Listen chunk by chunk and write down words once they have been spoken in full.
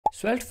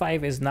Svelte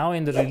 5 is now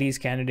in the release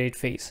candidate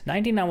phase.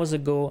 19 hours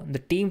ago, the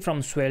team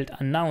from Svelte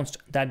announced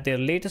that their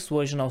latest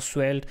version of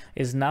Svelte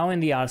is now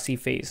in the RC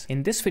phase.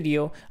 In this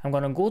video, I'm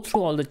going to go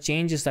through all the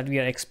changes that we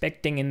are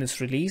expecting in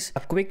this release, a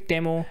quick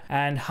demo,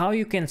 and how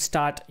you can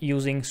start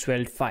using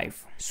Svelte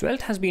 5.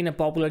 Svelte has been a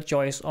popular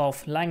choice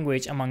of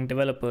language among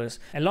developers,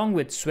 along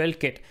with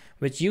sveltekit,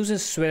 which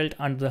uses Svelte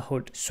under the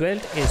hood.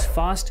 Svelte is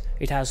fast,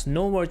 it has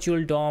no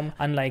virtual DOM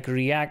unlike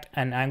React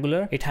and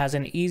Angular, it has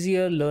an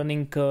easier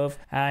learning curve,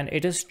 and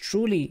it is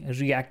truly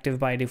reactive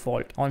by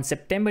default. On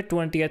September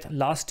 20th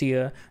last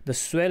year, the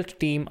Svelte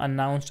team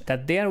announced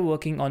that they are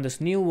working on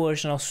this new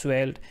version of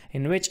Svelte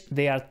in which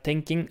they are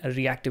thinking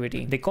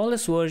reactivity. They call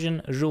this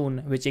version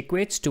Rune, which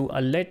equates to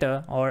a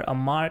letter or a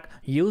mark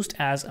used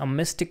as a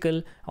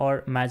mystical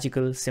or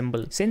magical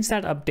symbol. Since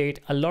that update,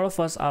 a lot of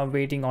us are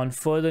waiting on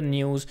further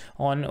news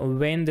on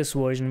when this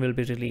version will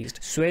be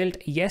released. Svelte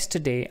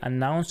yesterday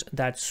announced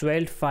that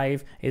Svelte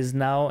 5 is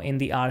now in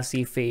the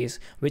RC phase,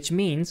 which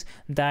means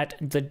that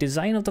the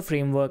design of the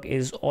framework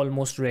is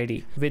almost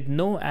ready with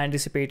no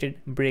anticipated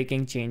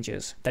breaking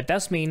changes. That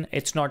does mean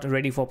it's not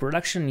ready for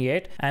production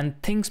yet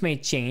and things may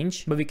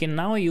change, but we can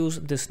now use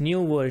this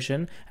new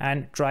version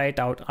and try it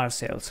out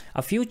ourselves.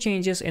 A few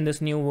changes in this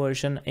new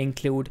version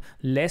include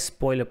less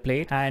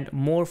boilerplate and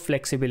more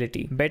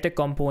flexibility, better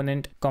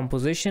component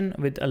composition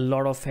with a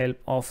lot of help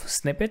of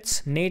snippets,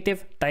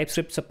 native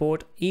TypeScript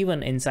support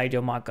even inside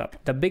your markup.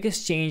 The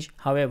biggest change,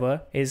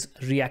 however, is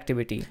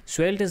reactivity.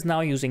 Svelte is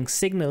now using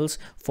signals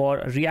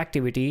for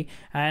reactivity,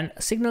 and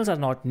signals are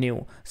not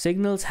new.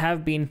 Signals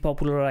have been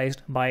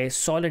popularized by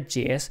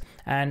Solid.js,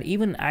 and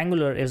even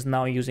Angular is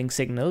now using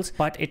signals,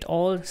 but it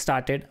all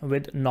started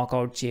with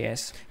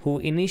Knockout.js, who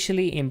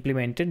initially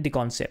implemented the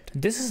concept.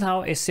 This is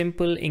how a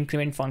simple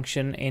increment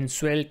function in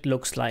Svelte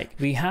looks like.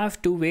 We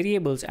have two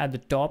variables at the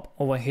top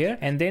over here,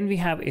 and then we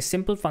have a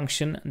simple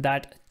function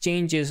that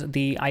changes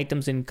the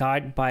items in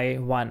cart by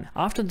 1.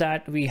 After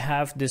that, we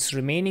have this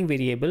remaining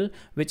variable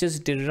which is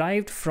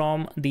derived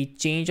from the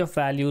change of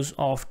values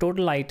of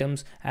total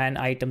items and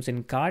items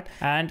in cart,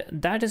 and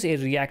that is a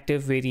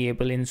reactive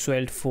variable in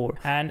Svelte 4.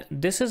 And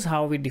this is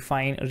how we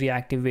define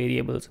reactive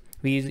variables.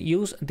 We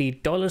use the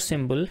dollar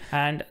symbol,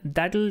 and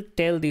that'll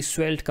tell the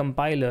Svelte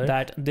compiler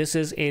that this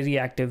is a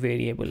reactive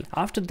variable.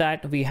 After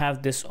that, we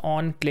have this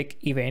on-click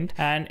event,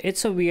 and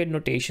it's a weird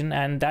notation,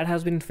 and that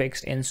has been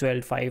fixed in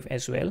Svelte 5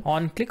 as well.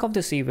 On click of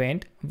this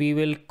event, we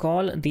will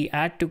call the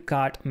add to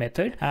cart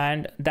method,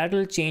 and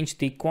that'll change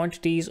the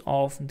quantities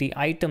of the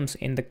items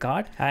in the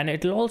cart, and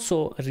it'll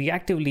also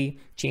reactively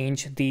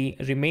change the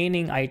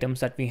remaining items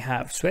that we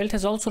have. Svelte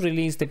has also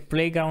released the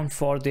playground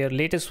for their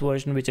latest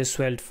version, which is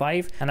Svelte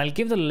 5, and I'll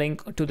give the link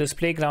to this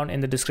playground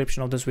in the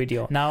description of this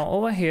video. Now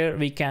over here,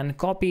 we can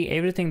copy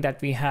everything that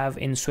we have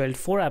in Svelte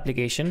 4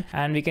 application,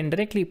 and we can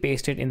directly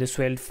paste it in the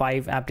Svelte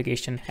 5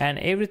 application, and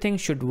everything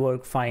should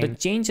work fine. The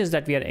changes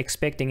that we are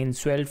expecting in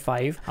Svelte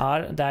 5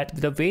 are that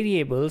the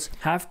variables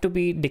have to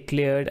be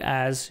declared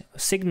as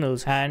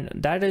signals, and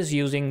that is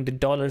using the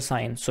dollar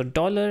sign. So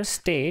dollar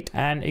state,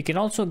 and you can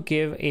also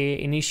give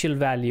a initial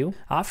value.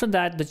 After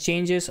that, the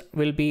changes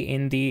will be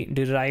in the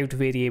derived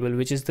variable,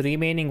 which is the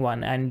remaining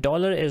one, and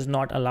dollar is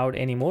not allowed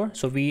anymore.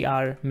 So we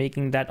are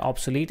making that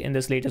obsolete in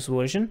this latest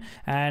version,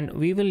 and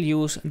we will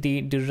use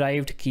the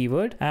derived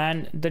keyword,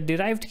 and the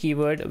derived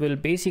keyword will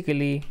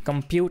basically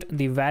compute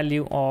the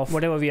value of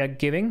whatever we are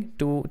giving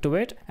to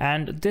it,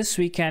 and this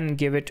we can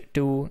give it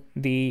to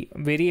the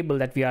variable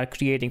that we are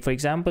creating. For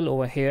example,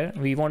 over here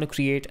we want to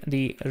create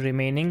the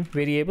remaining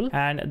variable,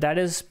 and that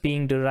is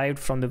being derived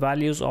from the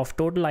values of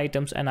total items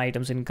and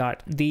items in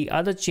cart. The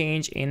other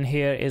change in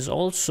here is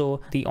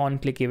also the on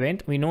click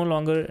event. We no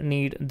longer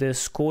need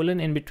this colon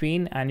in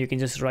between, and you can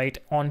just write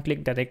on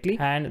click directly,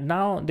 and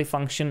now the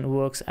function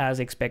works as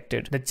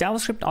expected. The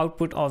JavaScript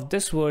output of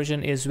this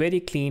version is very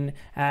clean,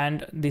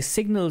 and the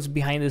signals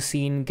behind the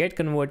scene get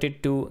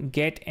converted to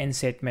get and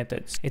set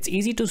methods. It's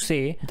easy to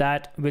say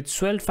that with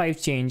Svelte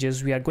 5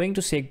 changes, we are going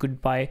to say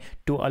goodbye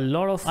to a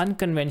lot of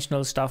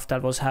unconventional stuff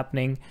that was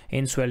happening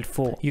in Svelte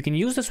 4. You can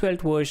use the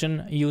Svelte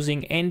version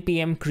using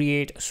npm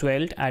create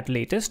Svelte at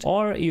latest,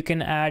 or you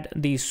can add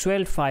the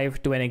Svelte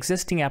 5 to an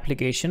existing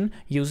application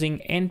using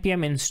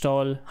npm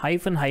install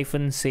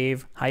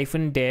 --save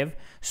 -dev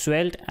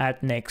Svelte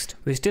at next.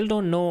 We still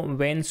don't know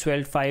when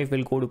Svelte 5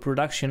 will go to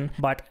production,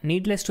 but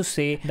needless to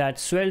say that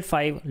Svelte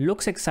 5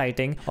 looks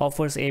exciting,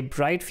 offers a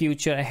bright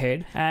future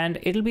ahead, and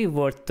it'll be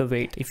worth the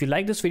wait. If you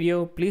like this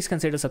video, please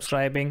consider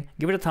subscribing,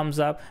 give it a thumbs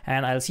up,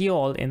 and I'll see you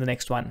all in the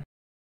next one.